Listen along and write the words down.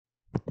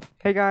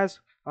Hey guys,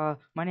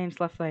 my name's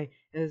Lefley.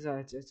 It's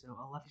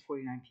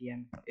 11:49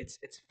 p.m. It's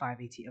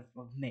 5/18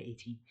 of May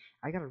 18.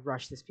 I gotta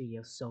rush this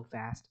video so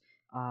fast.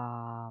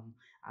 I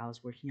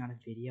was working on a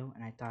video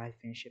and I thought I'd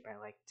finish it by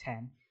like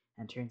 10,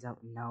 and turns out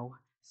no.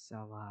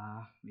 So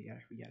we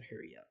gotta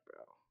hurry up,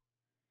 bro.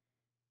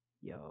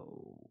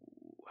 Yo,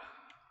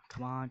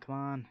 come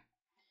on.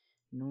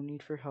 No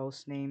need for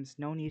host names.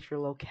 No need for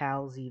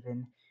locales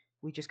even.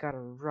 We just gotta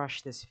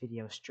rush this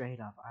video straight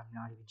up. I'm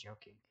not even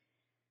joking.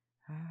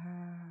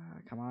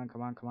 Come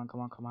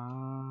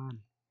on.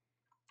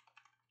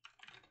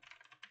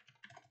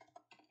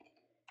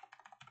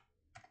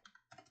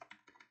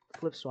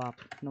 Flip swap.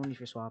 No need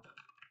for swap.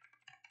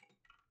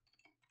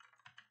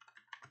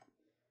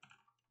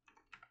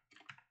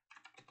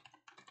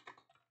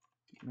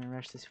 I'm gonna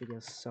rush this video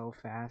so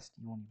fast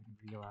you won't even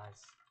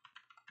realize.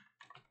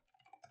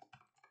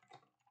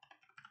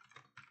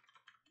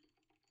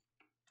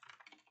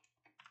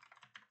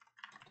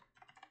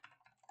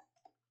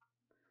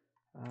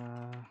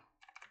 Uh,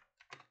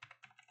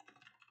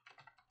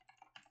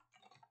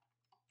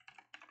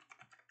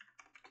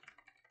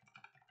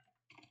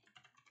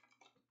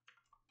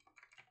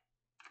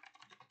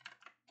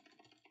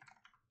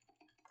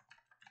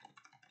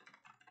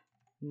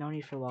 no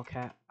need for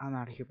lolcat. I'm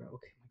out of here, bro.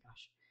 Okay, my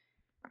gosh.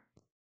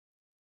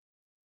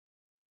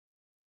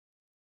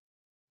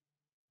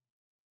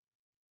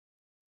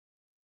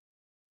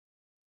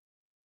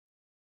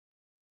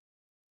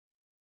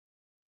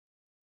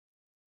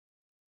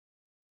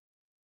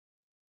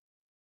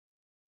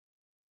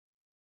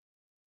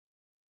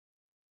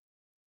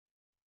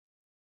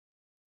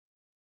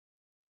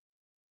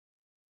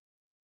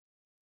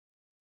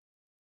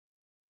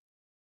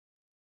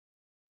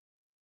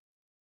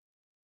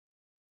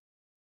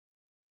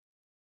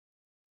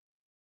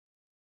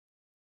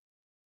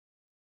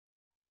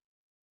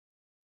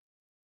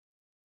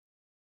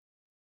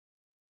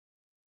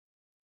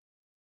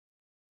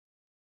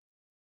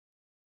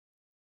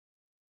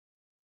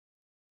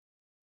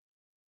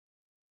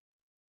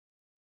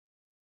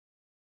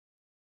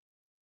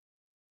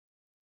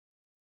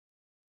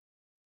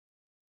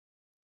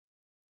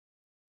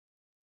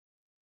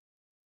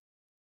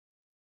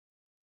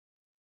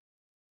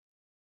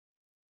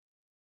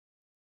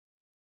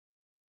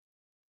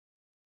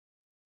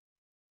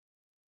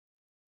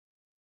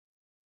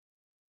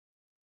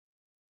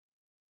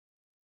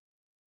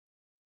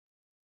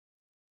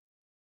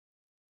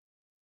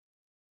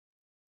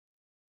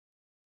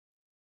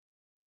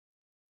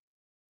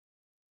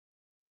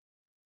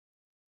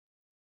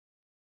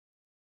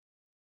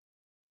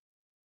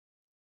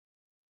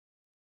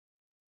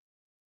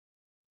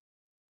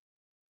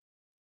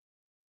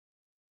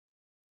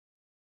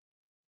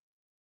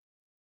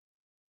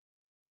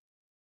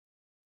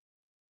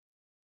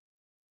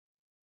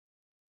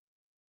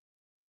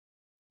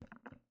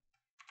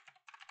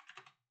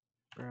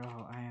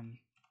 Bro, I am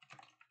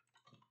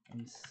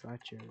in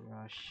such a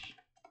rush.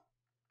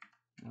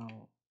 No,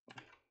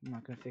 I'm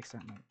not gonna fix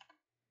that. I'm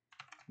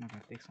not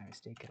gonna fix my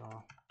mistake at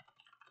all.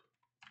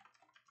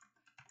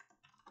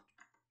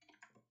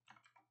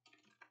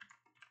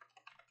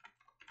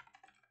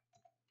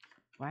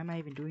 Why am I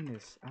even doing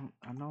this?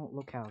 I'm no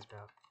locales,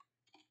 bro.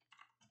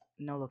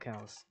 No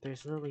locales.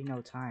 There's literally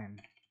no time.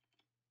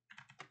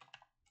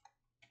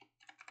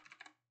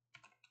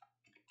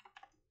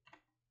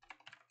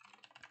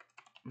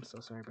 I'm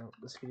so sorry, bro.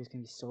 This video's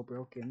gonna be so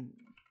broken.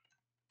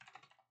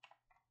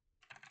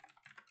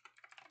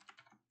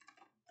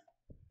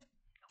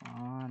 Come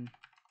on.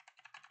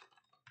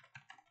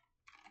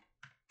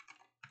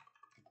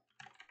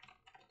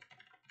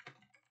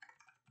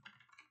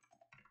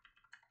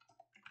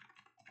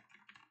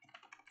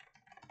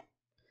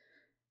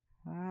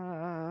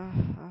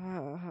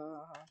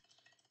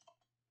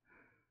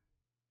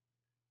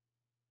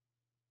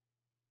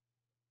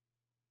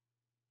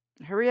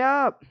 Hurry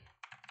up!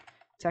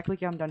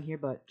 Technically, I'm done here,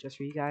 but just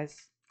for you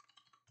guys,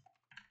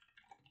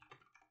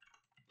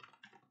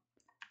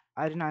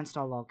 I did not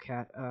install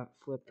lolcat.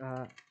 Flip.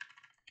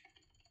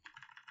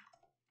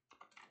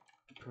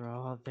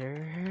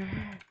 Brother,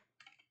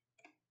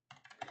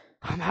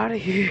 I'm out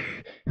of here.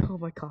 Oh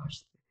my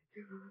gosh.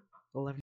 11